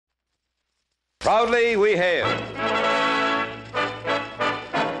Proudly we hail.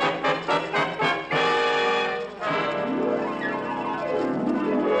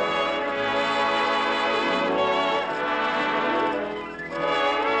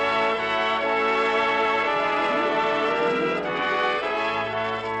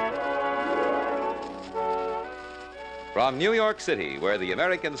 From New York City, where the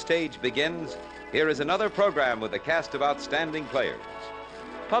American stage begins, here is another program with a cast of outstanding players.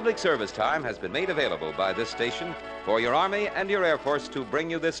 Public service time has been made available by this station for your Army and your Air Force to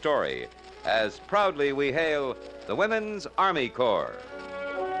bring you this story, as proudly we hail the Women's Army Corps.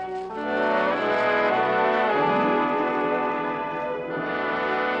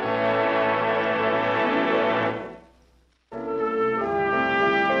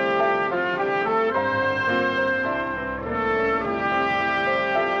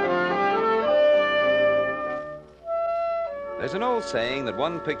 There's an old saying that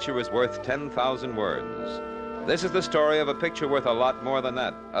one picture is worth 10,000 words. This is the story of a picture worth a lot more than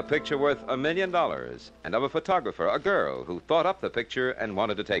that, a picture worth $1 million, and of a photographer, a girl, who thought up the picture and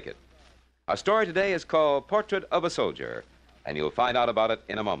wanted to take it. Our story today is called Portrait of a Soldier, and you'll find out about it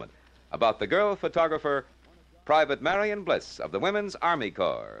in a moment, about the girl photographer, Private Marion Bliss of the Women's Army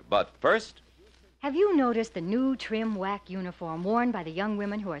Corps. But first... Have you noticed the new trim WAC uniform worn by the young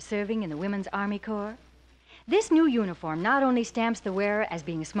women who are serving in the Women's Army Corps? This new uniform not only stamps the wearer as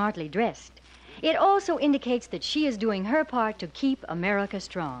being smartly dressed, it also indicates that she is doing her part to keep America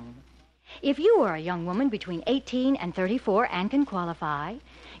strong. If you are a young woman between 18 and 34 and can qualify,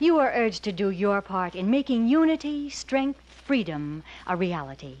 you are urged to do your part in making unity, strength, freedom a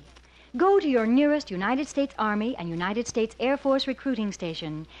reality. Go to your nearest United States Army and United States Air Force recruiting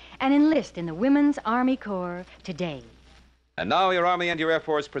station and enlist in the Women's Army Corps today. And now your Army and your Air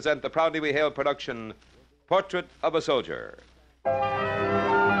Force present the Proudly We Hail production, Portrait of a Soldier.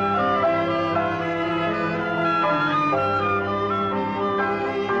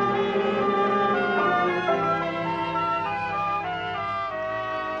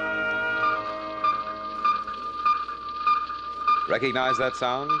 Recognize that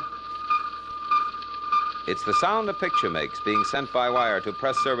sound? It's the sound a picture makes being sent by wire to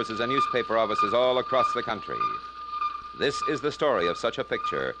press services and newspaper offices all across the country. This is the story of such a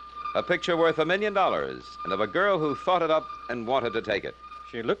picture worth $1 million, and of a girl who thought it up and wanted to take it.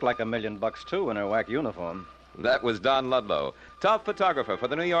 She looked like $1 million, too, in her WAC uniform. That was Don Ludlow, top photographer for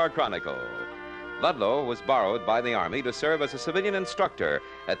the New York Chronicle. Ludlow was borrowed by the Army to serve as a civilian instructor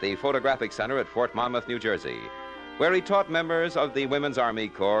at the Photographic Center at Fort Monmouth, New Jersey, where he taught members of the Women's Army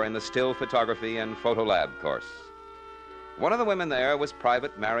Corps in the still photography and photo lab course. One of the women there was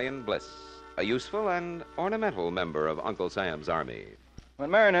Private Marion Bliss, a useful and ornamental member of Uncle Sam's Army. When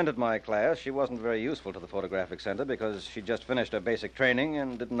Marion entered my class, she wasn't very useful to the Photographic Center because she'd just finished her basic training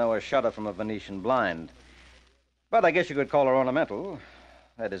and didn't know a shutter from a Venetian blind. But I guess you could call her ornamental.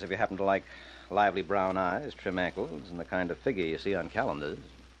 That is, if you happen to like lively brown eyes, trim ankles, and the kind of figure you see on calendars.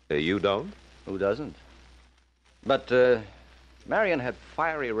 You don't? Who doesn't? But Marion had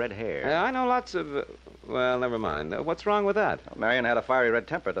fiery red hair. I know lots of... well, never mind. What's wrong with that? Well, Marion had a fiery red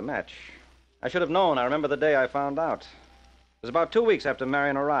temper to match. I should have known. I remember the day I found out. It was about 2 weeks after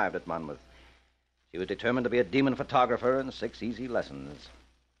Marion arrived at Monmouth. She was determined to be a demon photographer in 6 easy lessons.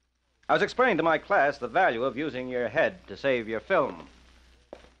 I was explaining to my class the value of using your head to save your film.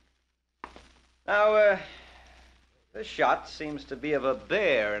 Now, this shot seems to be of a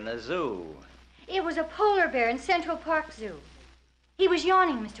bear in a zoo. It was a polar bear in Central Park Zoo. He was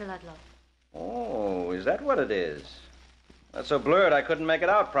yawning, Mr. Ludlow. Oh, is that what it is? That's so blurred I couldn't make it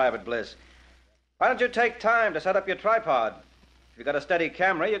out, Private Bliss. Why don't you take time to set up your tripod? If you've got a steady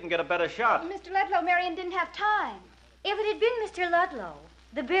camera, you can get a better shot. Mr. Ludlow, Marion didn't have time. If it had been Mr. Ludlow,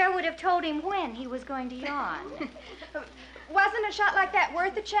 the bear would have told him when he was going to yawn. Wasn't a shot like that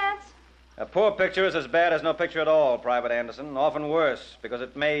worth a chance? A poor picture is as bad as no picture at all, Private Anderson. Often worse, because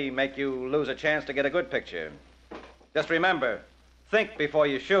it may make you lose a chance to get a good picture. Just remember, think before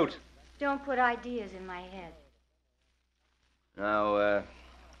you shoot. Don't put ideas in my head. Now,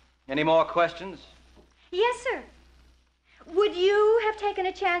 any more questions? Yes, sir. Would you have taken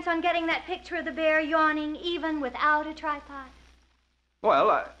a chance on getting that picture of the bear yawning even without a tripod?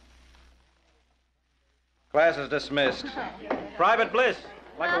 Well, Class is dismissed. Private Bliss,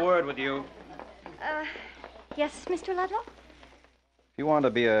 I'd like a word with you. Yes, Mr. Ludlow? If you want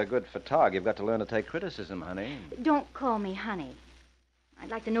to be a good photog, you've got to learn to take criticism, honey. Don't call me honey. I'd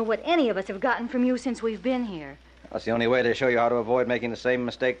like to know what any of us have gotten from you since we've been here. That's the only way to show you how to avoid making the same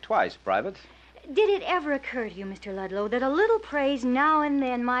mistake twice, Private. Did it ever occur to you, Mr. Ludlow, that a little praise now and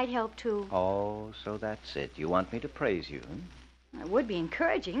then might help to... Oh, so that's it. You want me to praise you, huh? It would be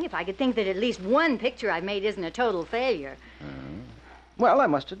encouraging if I could think that at least one picture I've made isn't a total failure. Well, I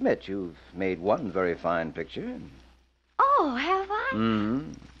must admit, you've made one very fine picture. Oh, have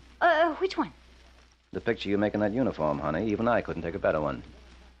I? Which one? The picture you make in that uniform, honey. Even I couldn't take a better one.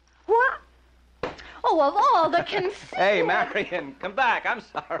 What? Oh, of all the conceit. Hey, Marion, come back. I'm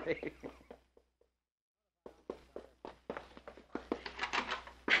sorry.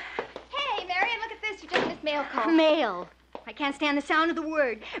 Hey, Marion, look at this. You just missed mail call. Mail. I can't stand the sound of the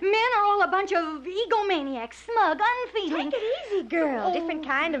word. Men are all a bunch of egomaniacs, smug, unfeeling. Take it easy, girl. Oh. Different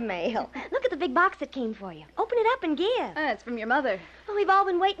kind of mail. Look at the big box that came for you. Open it up and give. It's from your mother. Oh, we've all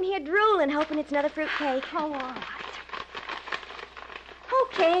been waiting here drooling, hoping it's another fruitcake. Oh, all right.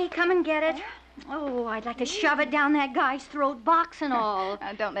 Okay, come and get it. Oh, I'd like to shove it down that guy's throat, box and all.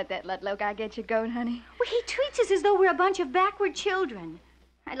 Don't let that Ludlow guy get you going, honey. Well, he treats us as though we're a bunch of backward children.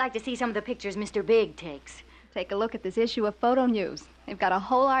 I'd like to see some of the pictures Mr. Big takes. Take a look at this issue of Photo News. They've got a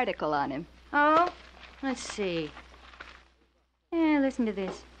whole article on him. Oh, let's see. Yeah, listen to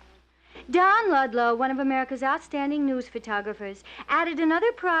this. Don Ludlow, one of America's outstanding news photographers, added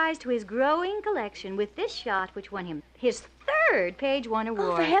another prize to his growing collection with this shot, which won him his third Page One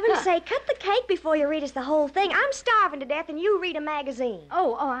award. Oh, for heaven's sake, cut the cake before you read us the whole thing. I'm starving to death, and you read a magazine.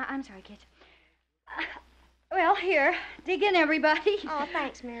 I'm sorry, kids. Well, here, dig in, everybody. Oh,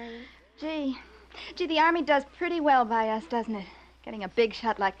 thanks, Marion. Gee, the Army does pretty well by us, doesn't it? Getting a big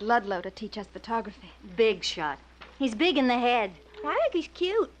shot like Ludlow to teach us photography. Big shot. He's big in the head. I think he's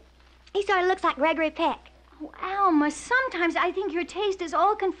cute. He sort of looks like Gregory Peck. Oh, Alma, sometimes I think your taste is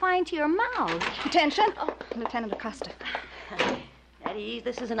all confined to your mouth. Attention. Lieutenant Acosta. At ease,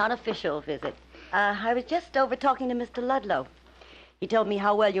 this is an unofficial visit. I was just over talking to Mr. Ludlow. He told me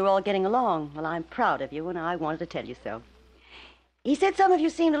how well you're all getting along. Well, I'm proud of you, and I wanted to tell you so. He said some of you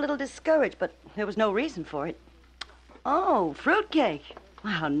seemed a little discouraged, but there was no reason for it. Oh, fruitcake.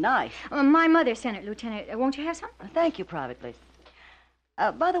 Wow, nice. My mother sent it, Lieutenant. Won't you have some? Thank you, Private Bliss.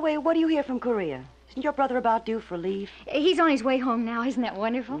 By the way, what do you hear from Korea? Isn't your brother about due for leave? He's on his way home now. Isn't that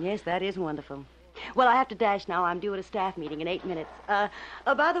wonderful? Yes, that is wonderful. Well, I have to dash now. I'm due at a staff meeting in 8 minutes.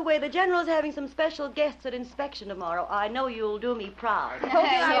 By the way, the General's having some special guests at inspection tomorrow. I know you'll do me proud.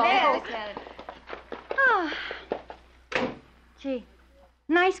 Oh. Gee,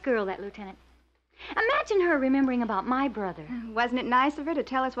 nice girl, that lieutenant. Imagine her remembering about my brother. Wasn't it nice of her to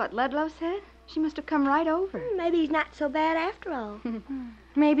tell us what Ludlow said? She must have come right over. Maybe he's not so bad after all.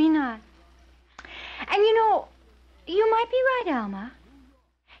 Maybe not. And you know, you might be right, Alma.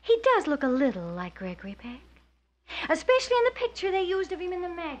 He does look a little like Gregory Peck. Especially in the picture they used of him in the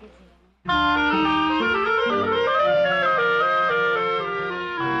magazine.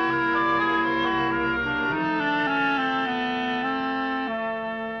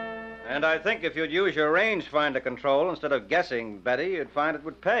 And I think if you'd use your rangefinder control instead of guessing, Betty, you'd find it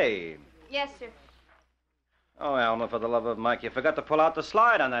would pay. Yes, sir. Oh, Alma, for the love of Mike, you forgot to pull out the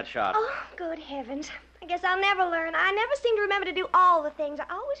slide on that shot. Oh, good heavens. I guess I'll never learn. I never seem to remember to do all the things. I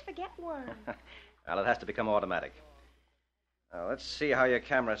always forget one. Well, it has to become automatic. Let's see how your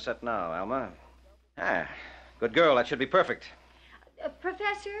camera's set now, Alma. Good girl. That should be perfect.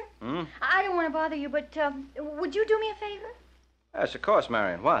 Professor? Hmm? I don't want to bother you, but would you do me a favor? Yes, of course,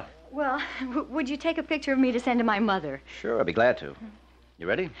 Marion. What? Well, would you take a picture of me to send to my mother? Sure, I'd be glad to. You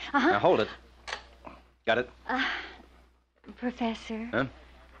ready? Uh-huh. Now, hold it. Got it? Professor? Huh?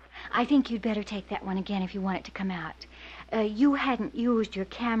 I think you'd better take that one again if you want it to come out. You hadn't used your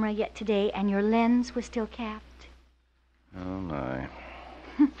camera yet today, and your lens was still capped. Oh, my.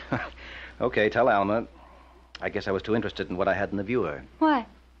 Okay, tell Alma. I guess I was too interested in what I had in the viewer. What?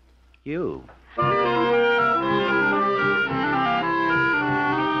 You.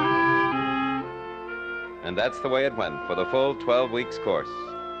 And that's the way it went for the full 12 weeks course.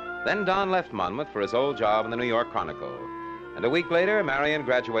 Then Don left Monmouth for his old job in the New York Chronicle. And a week later, Marion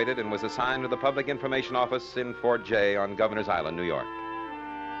graduated and was assigned to the Public Information Office in Fort Jay on Governor's Island, New York.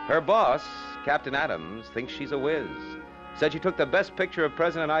 Her boss, Captain Adams, thinks she's a whiz. Said she took the best picture of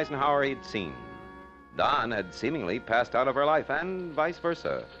President Eisenhower he'd seen. Don had seemingly passed out of her life, and vice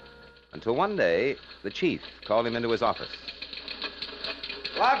versa. Until one day, the chief called him into his office.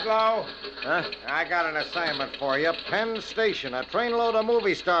 Ludlow. Huh? I got an assignment for you. Penn Station. A trainload of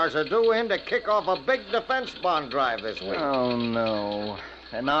movie stars are due in to kick off a big defense bond drive this week. Oh, no.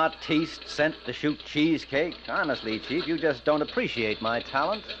 An artiste sent to shoot cheesecake? Honestly, Chief, you just don't appreciate my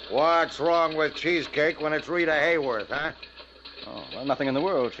talent. What's wrong with cheesecake when it's Rita Hayworth, huh? Oh, well, nothing in the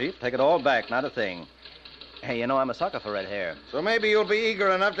world, Chief. Take it all back. Not a thing. Hey, you know I'm a sucker for red hair. So maybe you'll be eager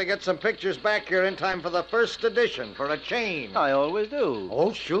enough to get some pictures back here in time for the first edition, for a change. I always do.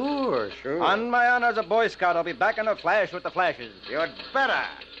 Oh, sure. On my honor as a Boy Scout, I'll be back in a flash with the flashes. You'd better.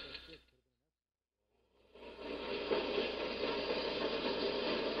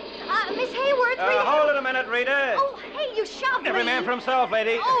 Miss Hayworth, Hold it a minute, Rita. Oh, hey, you shoved Every me. man for himself,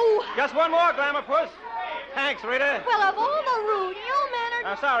 lady. Oh. Just one more, Glamour Puss. Thanks, Rita. Well, of all the rude, you men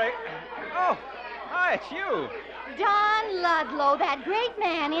are... Sorry. Oh, hi, it's you. Don Ludlow, that great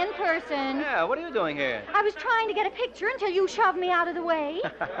man in person. Yeah, what are you doing here? I was trying to get a picture until you shoved me out of the way.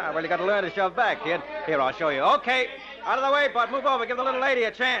 Well, you got to learn to shove back, kid. Here, I'll show you. Okay, out of the way, Bud. Move over. Give the little lady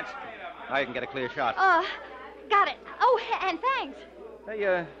a chance. Now you can get a clear shot. Got it. Oh, and thanks.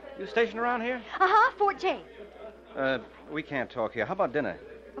 Hey, you stationed around here? Uh-huh, Fort J. We can't talk here. How about dinner?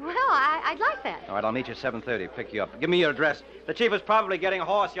 Well, I'd like that. All right, I'll meet you at 7:30. Pick you up. Give me your address. The chief is probably getting a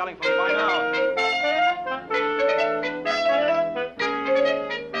horse yelling for me by now.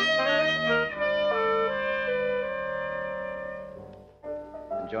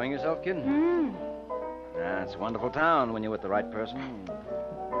 Enjoying yourself, kid? Yeah, it's a wonderful town when you're with the right person.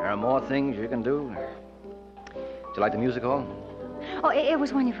 There are more things you can do. Did you like the music hall? Oh, it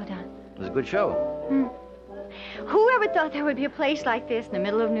was wonderful, Don. It was a good show. Whoever thought there would be a place like this in the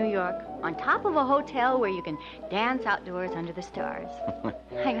middle of New York, on top of a hotel where you can dance outdoors under the stars?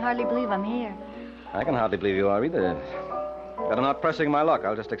 I can hardly believe I'm here. I can hardly believe you are either. But I'm not pressing my luck.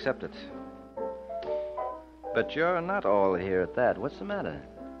 I'll just accept it. But you're not all here at that. What's the matter?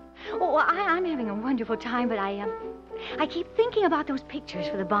 Oh, well, I'm having a wonderful time, but I keep thinking about those pictures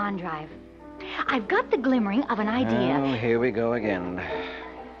for the bond drive. I've got the glimmering of an idea. Oh, here we go again.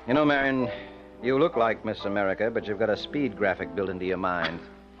 You know, Marion, you look like Miss America, but you've got a speed graphic built into your mind.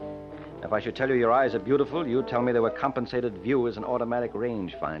 If I should tell you your eyes are beautiful, you'd tell me they were compensated viewers and automatic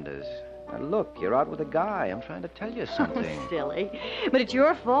rangefinders. Now, look, you're out with a guy. I'm trying to tell you something. Silly. But it's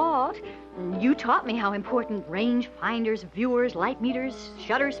your fault. You taught me how important rangefinders, viewers, light meters,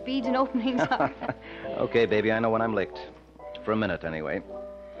 shutter speeds, and openings are. Okay, baby, I know when I'm licked. For a minute, anyway.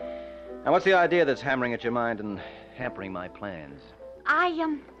 Now, what's the idea that's hammering at your mind and hampering my plans?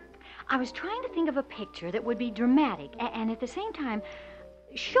 I was trying to think of a picture that would be dramatic and at the same time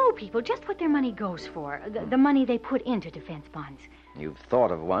show people just what their money goes for, the money they put into defense bonds. You've thought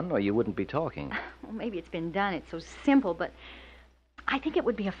of one, or you wouldn't be talking. Well, maybe it's been done. It's so simple, but I think it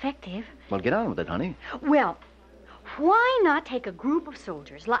would be effective. Well, get on with it, honey. Well, why not take a group of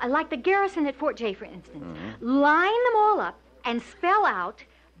soldiers, like the garrison at Fort J, for instance, line them all up and spell out,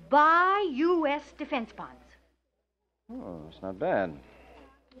 buy U.S. defense bonds. Oh, it's not bad.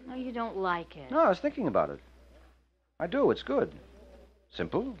 No, you don't like it. No, I was thinking about it. I do. It's good.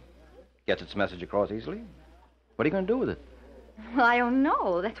 Simple. Gets its message across easily. What are you going to do with it? Well, I don't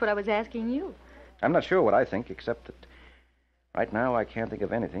know. That's what I was asking you. I'm not sure what I think, except that right now I can't think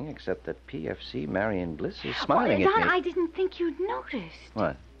of anything except that PFC Marion Bliss is smiling Don, at me. I didn't think you'd noticed.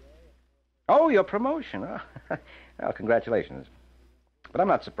 What? Oh, your promotion. Oh. Well, congratulations. But I'm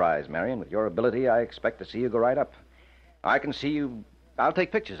not surprised, Marion. With your ability, I expect to see you go right up. I can see you. I'll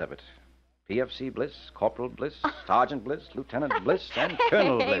take pictures of it. PFC Bliss, Corporal Bliss, Sergeant Bliss, Lieutenant Bliss, and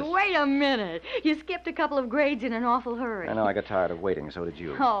Colonel Bliss. Hey, wait a minute. You skipped a couple of grades in an awful hurry. I know. I got tired of waiting. So did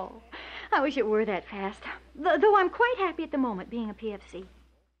you. Oh, I wish it were that fast. Though I'm quite happy at the moment being a PFC.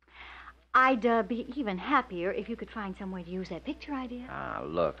 I'd be even happier if you could find some way to use that picture idea. Ah,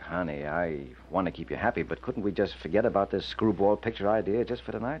 look, honey, I want to keep you happy, but couldn't we just forget about this screwball picture idea just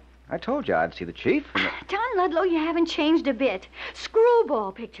for tonight? I told you I'd see the chief. Don Ludlow, you haven't changed a bit.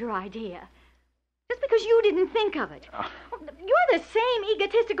 Screwball picture idea. Just because you didn't think of it. You're the same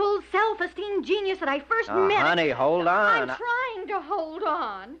egotistical, self-esteem genius that I first met. Honey, hold on. I'm trying to hold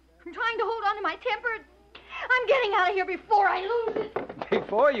on. I'm trying to hold on to my temper. I'm getting out of here before I lose it.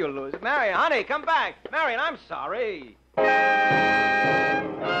 Before you lose it. Marion, honey, come back. Marion, I'm sorry.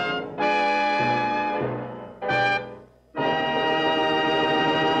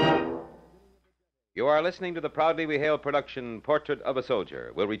 You are listening to the Proudly We Hail production, Portrait of a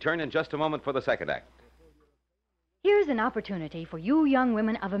Soldier. We'll return in just a moment for the second act. Here's an opportunity for you young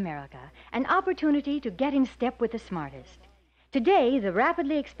women of America, an opportunity to get in step with the smartest. Today, the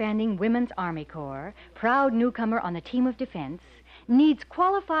rapidly expanding Women's Army Corps, proud newcomer on the team of defense, needs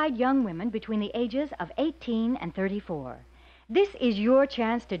qualified young women between the ages of 18 and 34. This is your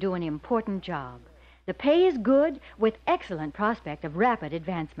chance to do an important job. The pay is good with excellent prospect of rapid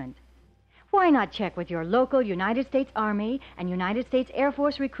advancement. Why not check with your local United States Army and United States Air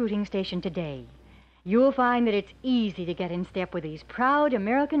Force recruiting station today? You'll find that it's easy to get in step with these proud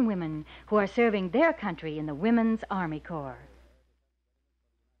American women who are serving their country in the Women's Army Corps.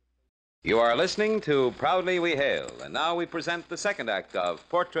 You are listening to Proudly We Hail, and now we present the second act of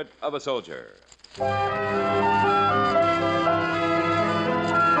Portrait of a Soldier.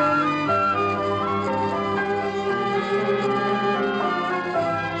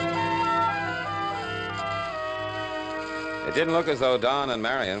 It didn't look as though Don and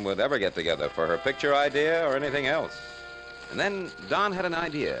Marion would ever get together for her picture idea or anything else. And then Don had an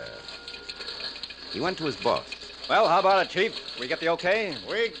idea. He went to his boss. Well, how about it, Chief? We get the okay?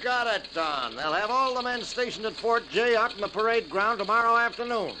 We got it, Don. They'll have all the men stationed at Fort J out in the parade ground tomorrow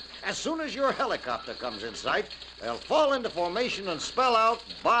afternoon. As soon as your helicopter comes in sight, they'll fall into formation and spell out,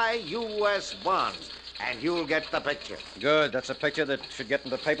 buy U.S. bonds. And you'll get the picture. Good. That's a picture that should get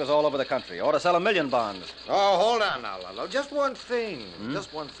into papers all over the country. Ought to sell 1 million bonds. Oh, hold on now, Lalo. Just one thing.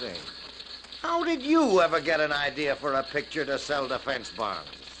 Just one thing. How did you ever get an idea for a picture to sell defense bonds?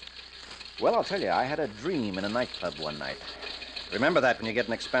 Well, I'll tell you, I had a dream in a nightclub one night. Remember that when you get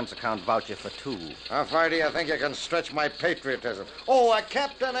an expense account voucher for 2. How far do you think you can stretch my patriotism? Oh,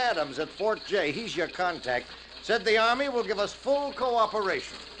 Captain Adams at Fort J, he's your contact, said the Army will give us full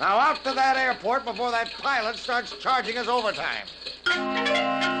cooperation. Now out to that airport before that pilot starts charging us overtime.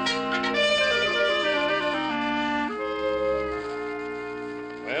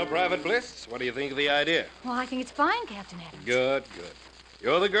 Well, Private Bliss, what do you think of the idea? Well, I think it's fine, Captain Adams. Good, good.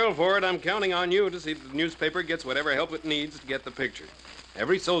 You're the girl for it. I'm counting on you to see that the newspaper gets whatever help it needs to get the picture.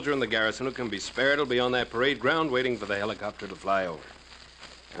 Every soldier in the garrison who can be spared will be on that parade ground waiting for the helicopter to fly over.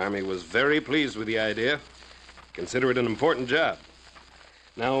 The Army was very pleased with the idea. Consider it an important job.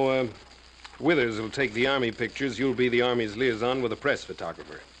 Now, Withers will take the Army pictures. You'll be the Army's liaison with a press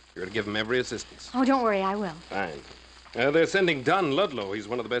photographer. You're to give him every assistance. Oh, don't worry, I will. Fine. They're sending Don Ludlow. He's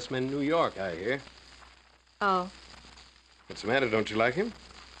one of the best men in New York, I hear. Oh. What's the matter? Don't you like him?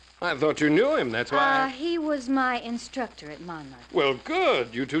 I thought you knew him. That's why. He was my instructor at Monmouth. Well,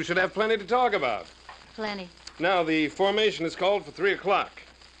 good. You two should have plenty to talk about. Plenty. Now, the formation is called for 3 o'clock.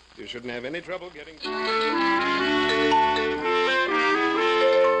 You shouldn't have any trouble getting...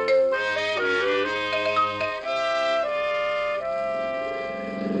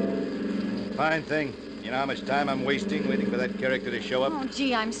 Fine thing. You know how much time I'm wasting waiting for that character to show up? Oh,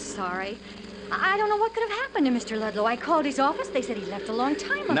 gee, I'm sorry. I don't know what could have happened to Mr. Ludlow. I called his office. They said he left a long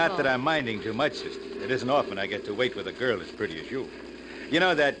time ago. Not that I'm minding too much, sister. It isn't often I get to wait with a girl as pretty as you. You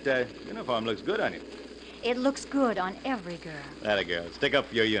know, that uniform looks good on you. It looks good on every girl. That a girl. Stick up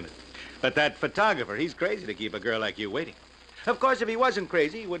for your unit. But that photographer, he's crazy to keep a girl like you waiting. Of course, if he wasn't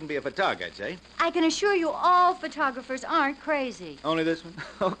crazy, he wouldn't be a photog, I'd say. I can assure you all photographers aren't crazy. Only this one?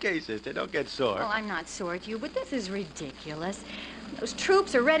 Okay, sister, don't get sore. Well, I'm not sore at you, but this is ridiculous. Those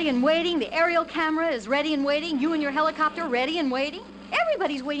troops are ready and waiting. The aerial camera is ready and waiting. You and your helicopter ready and waiting.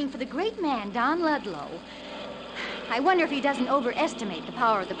 Everybody's waiting for the great man, Don Ludlow. I wonder if he doesn't overestimate the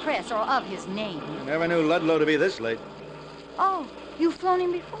power of the press or of his name. I never knew Ludlow to be this late. Oh, you've flown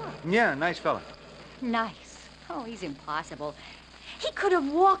him before? Yeah, nice fella. Nice. Oh, he's impossible. He could have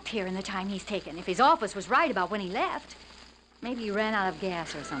walked here in the time he's taken if his office was right about when he left. Maybe he ran out of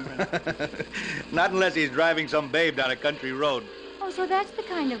gas or something. Not unless he's driving some babe down a country road. Oh, so that's the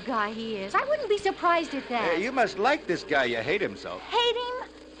kind of guy he is. I wouldn't be surprised at that. You must like this guy. You hate him so. Hate him?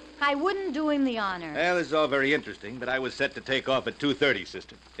 I wouldn't do him the honor. Well, this is all very interesting, but I was set to take off at 2:30,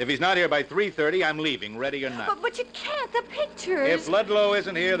 sister. If he's not here by 3:30, I'm leaving, ready or not. But you can't. The pictures. If Ludlow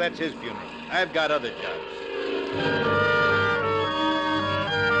isn't here, that's his funeral. I've got other jobs.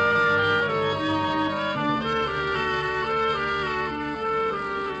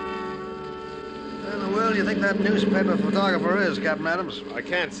 Where in the world do you think that newspaper photographer is, Captain Adams? I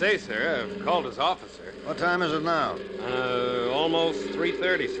can't say, sir. I've called his office, sir. What time is it now? Almost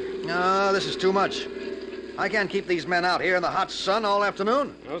 3:30, sir. No, this is too much. I can't keep these men out here in the hot sun all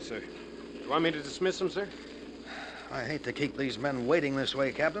afternoon. No, sir. Do you want me to dismiss them, sir? I hate to keep these men waiting this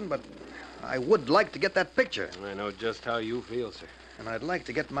way, Captain, but I would like to get that picture. I know just how you feel, sir. And I'd like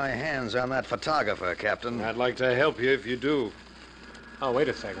to get my hands on that photographer, Captain. I'd like to help you if you do. Oh, wait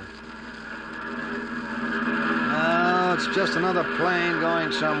a second. No, it's just another plane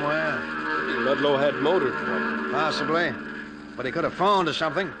going somewhere. Maybe Ludlow had motor trouble. Possibly. But he could have phoned or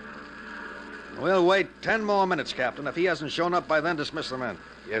something. We'll wait 10 more minutes, Captain. If he hasn't shown up by then, dismiss the men.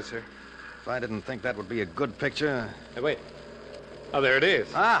 Yes, sir. If I didn't think that would be a good picture... Hey, wait. Oh, there it is.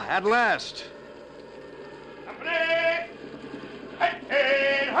 Ah, at last. Company! Hey,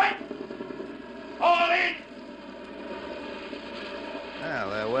 hey, hey! All in! Well,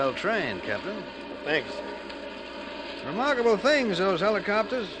 they're well trained, Captain. Thanks. Remarkable things, those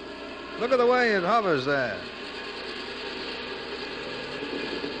helicopters. Look at the way it hovers there.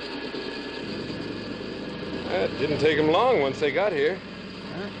 It didn't take them long once they got here.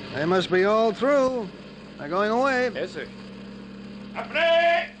 They must be all through. They're going away. Yes, sir.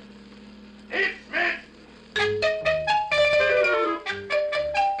 Company! Dismiss!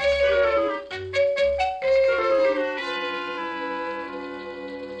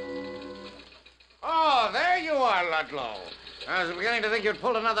 Oh, there you are, Ludlow. I was beginning to think you'd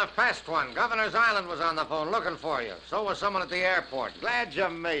pulled another fast one. Governor's Island was on the phone looking for you. So was someone at the airport. Glad you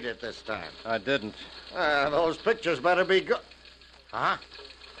made it this time. I didn't. Those pictures better be good. Huh?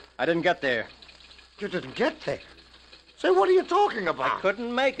 I didn't get there. You didn't get there? Say, what are you talking about? I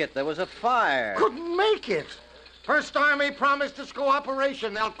couldn't make it. There was a fire. Couldn't make it. First Army promised its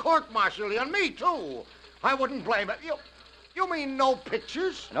cooperation. They'll court-martial you, and me, too. I wouldn't blame it. You mean no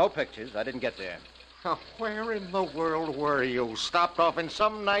pictures? No pictures. I didn't get there. Where in the world were you? Stopped off in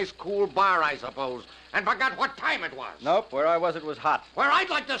some nice, cool bar, I suppose, and forgot what time it was. Nope. Where I was, it was hot. Where I'd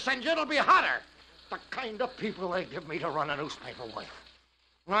like to send you, it'll be hotter. The kind of people they give me to run a newspaper with.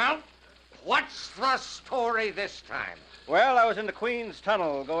 Well, what's the story this time? Well, I was in the Queens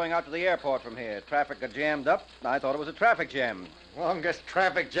Tunnel going out to the airport from here. Traffic got jammed up. I thought it was a traffic jam. Longest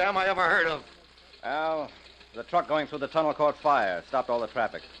traffic jam I ever heard of. Well, the truck going through the tunnel caught fire. Stopped all the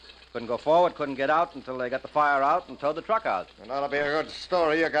traffic. Couldn't go forward, couldn't get out until they got the fire out and towed the truck out. It ought to be a good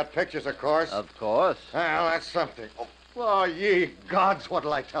story. You got pictures, of course. Of course. Well, that's something. Oh, ye gods,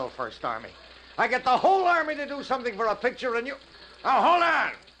 what'll I tell First Army? I get the whole army to do something for a picture, and you... Oh, hold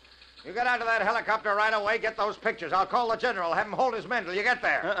on! You get out of that helicopter right away, get those pictures. I'll call the general, have him hold his men till you get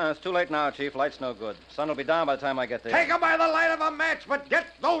there. It's too late now, Chief. Light's no good. Sun will be down by the time I get there. Take 'em by the light of a match, but get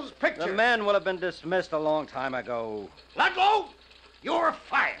those pictures. The men will have been dismissed a long time ago. Ludlow, you're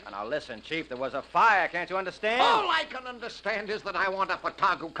fired. Now, listen, Chief, there was a fire. Can't you understand? All I can understand is that I want a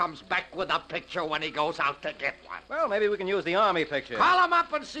photographer who comes back with a picture when he goes out to get one. Well, maybe we can use the Army picture. Call him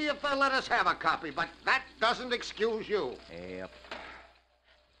up and see if they'll let us have a copy, but that doesn't excuse you. Yep.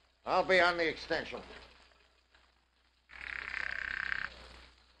 I'll be on the extension.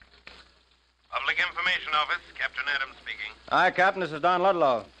 Public Information Office, Captain Adams speaking. Hi, Captain. This is Don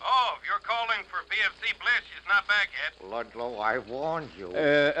Ludlow. Oh, if you're calling for PFC Bliss, she's not back yet. Ludlow, I warned you.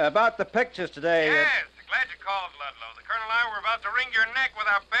 About the pictures today. Yes, glad you called, Ludlow. The Colonel and I were about to wring your neck with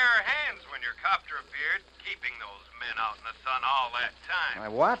our bare hands when your copter appeared, keeping those men out in the sun all that time.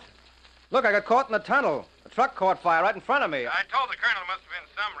 What? Look, I got caught in the tunnel. The truck caught fire right in front of me. I told the Colonel must have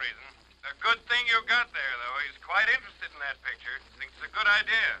been some reason. A good thing you got there, though. He's quite interested in that picture. Thinks it's a good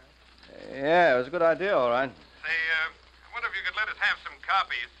idea. Yeah, it was a good idea, all right. Say, I wonder if you could let us have some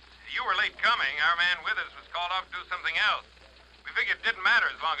copies. You were late coming. Our man with us was called off to do something else. We figured it didn't matter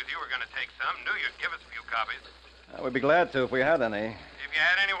as long as you were going to take some. Knew you'd give us a few copies. We'd be glad to if we had any. If you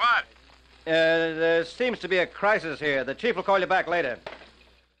had any what? There seems to be a crisis here. The chief will call you back later.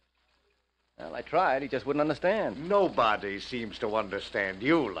 Well, I tried. He just wouldn't understand. Nobody seems to understand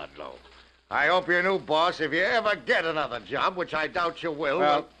you, Ludlow. I hope your new boss, if you ever get another job, which I doubt you will...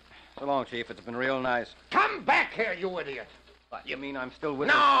 Well, so long, Chief. It's been real nice. Come back here, you idiot! What, you mean I'm still with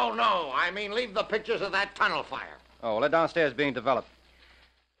No. I mean, leave the pictures of that tunnel fire. Oh, well, they're downstairs being developed.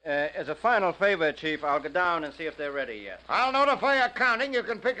 As a final favor, Chief, I'll go down and see if they're ready yet. I'll notify accounting. You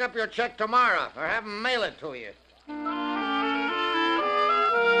can pick up your check tomorrow, or have them mail it to you.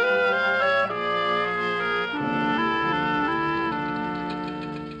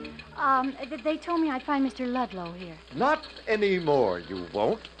 They told me I'd find Mr. Ludlow here. Not anymore, you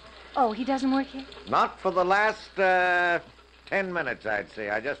won't. Oh, he doesn't work here? Not for the last, 10 minutes, I'd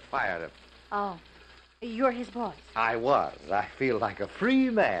say. I just fired him. Oh, you're his boss. I was. I feel like a free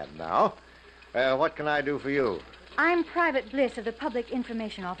man now. What can I do for you? I'm Private Bliss of the Public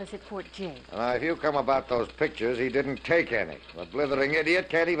Information Office at Fort J. If you come about those pictures, he didn't take any. The blithering idiot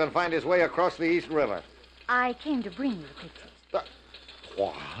can't even find his way across the East River. I came to bring you the pictures.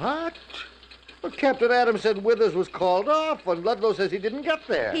 What? Well, Captain Adams said Withers was called off, and Ludlow says he didn't get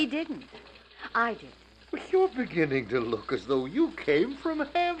there. He didn't. I did. Well, you're beginning to look as though you came from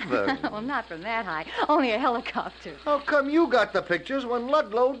heaven. Well, not from that high. Only a helicopter. How come you got the pictures when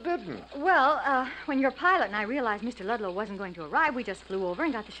Ludlow didn't? Well, when your pilot and I realized Mr. Ludlow wasn't going to arrive, we just flew over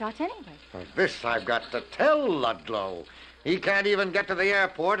and got the shots anyway. Well, this I've got to tell Ludlow. He can't even get to the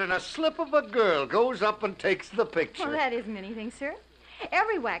airport, and a slip of a girl goes up and takes the picture. Well, that isn't anything, sir.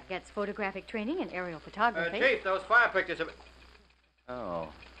 Every whack gets photographic training in aerial photography. Chief, those fire pictures have... Oh.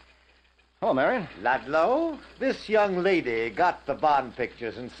 Hello, Marion. Ludlow, this young lady got the Bond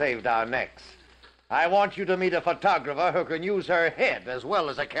pictures and saved our necks. I want you to meet a photographer who can use her head as well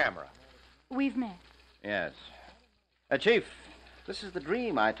as a camera. We've met. Yes. Chief, this is the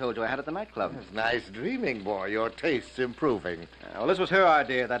dream I told you I had at the nightclub. It's nice dreaming, boy. Your taste's improving. Well, this was her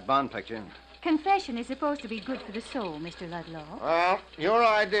idea, that Bond picture. Confession is supposed to be good for the soul, Mr. Ludlow. Well, your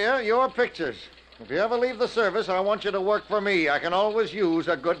idea, your pictures. If you ever leave the service, I want you to work for me. I can always use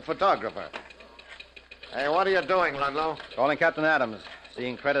a good photographer. Hey, what are you doing, Ludlow? Calling Captain Adams.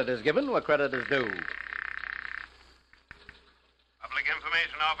 Seeing credit is given where credit is due. Public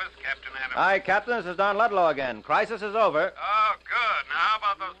Information Office, Captain Adams. Hi, Captain. This is Don Ludlow again. Crisis is over. Oh, good. Now, how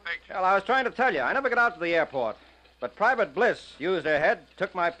about those pictures? Well, I was trying to tell you. I never got out to the airport. But Private Bliss used her head,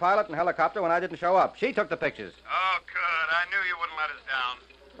 took my pilot and helicopter when I didn't show up. She took the pictures. Oh, good. I knew you wouldn't let us down.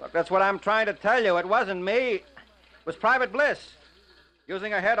 Look, that's what I'm trying to tell you. It wasn't me. It was Private Bliss.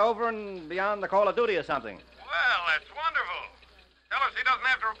 Using her head over and beyond the call of duty or something. Well, that's wonderful. Tell her she doesn't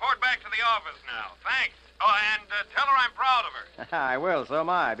have to report back to the office now. Thanks. Oh, and tell her I'm proud of her. I will, so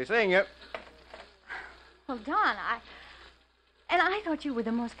am I. Be seeing you. Well, Don, I thought you were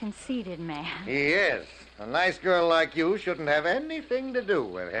the most conceited man. He is. A nice girl like you shouldn't have anything to do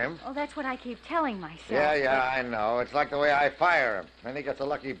with him. Oh, that's what I keep telling myself. Yeah, I know. It's like the way I fire him. Then he gets a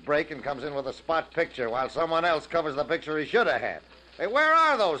lucky break and comes in with a spot picture while someone else covers the picture he should have had. Hey, where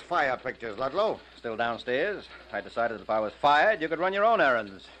are those fire pictures, Ludlow? Still downstairs. I decided if I was fired, you could run your own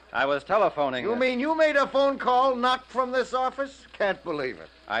errands. I was telephoning. You mean you made a phone call not from this office? Can't believe it.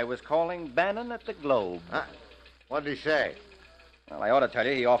 I was calling Bannon at the Globe. What'd he say? Well, I ought to tell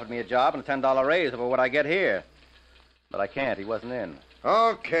you he offered me a job and a $10 raise over what I get here. But I can't. He wasn't in.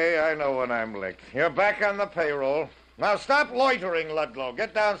 Okay, I know when I'm licked. You're back on the payroll. Now stop loitering, Ludlow.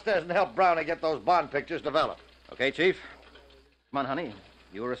 Get downstairs and help Brownie get those bond pictures developed. Okay, Chief. Come on, honey.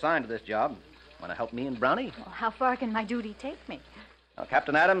 You were assigned to this job. Want to help me and Brownie? Well, how far can my duty take me? Now,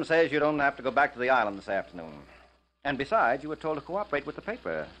 Captain Adams says you don't have to go back to the island this afternoon. And besides, you were told to cooperate with the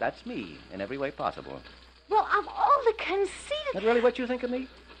paper. That's me, in every way possible. Well, of all the conceited... Is that really what you think of me?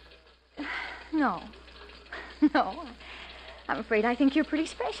 No. No. I'm afraid I think you're pretty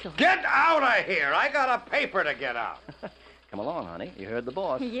special. Get out of here! I got a paper to get out. Come along, honey. You heard the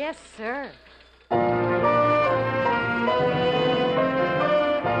boss. Yes, sir.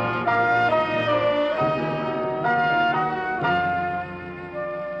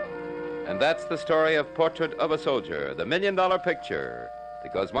 And that's the story of Portrait of a Soldier, the $1 million picture.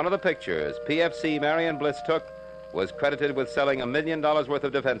 Because one of the pictures PFC Marion Bliss took was credited with selling $1 million worth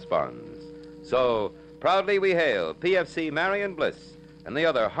of defense bonds. So, proudly we hail PFC Marion Bliss and the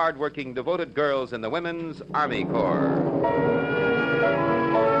other hard-working, devoted girls in the Women's Army Corps.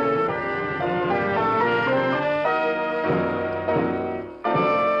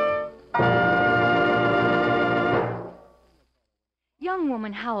 Young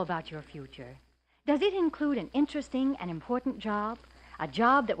woman, how about your future? Does it include an interesting and important job? A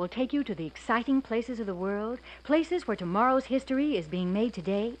job that will take you to the exciting places of the world, places where tomorrow's history is being made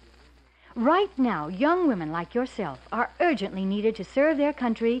today? Right now, young women like yourself are urgently needed to serve their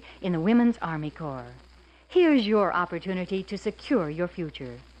country in the Women's Army Corps. Here's your opportunity to secure your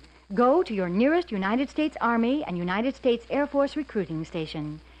future. Go to your nearest United States Army and United States Air Force recruiting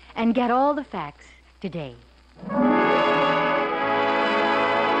station and get all the facts today.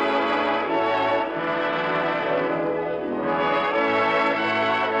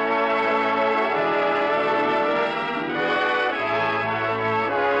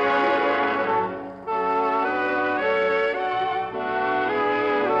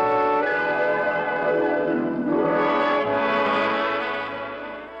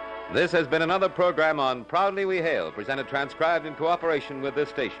 This has been another program on Proudly We Hail, presented transcribed in cooperation with this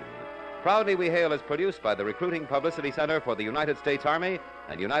station. Proudly We Hail is produced by the Recruiting Publicity Center for the United States Army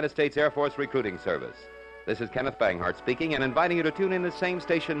and United States Air Force Recruiting Service. This is Kenneth Banghart speaking and inviting you to tune in this same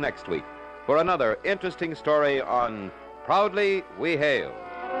station next week for another interesting story on Proudly We Hail.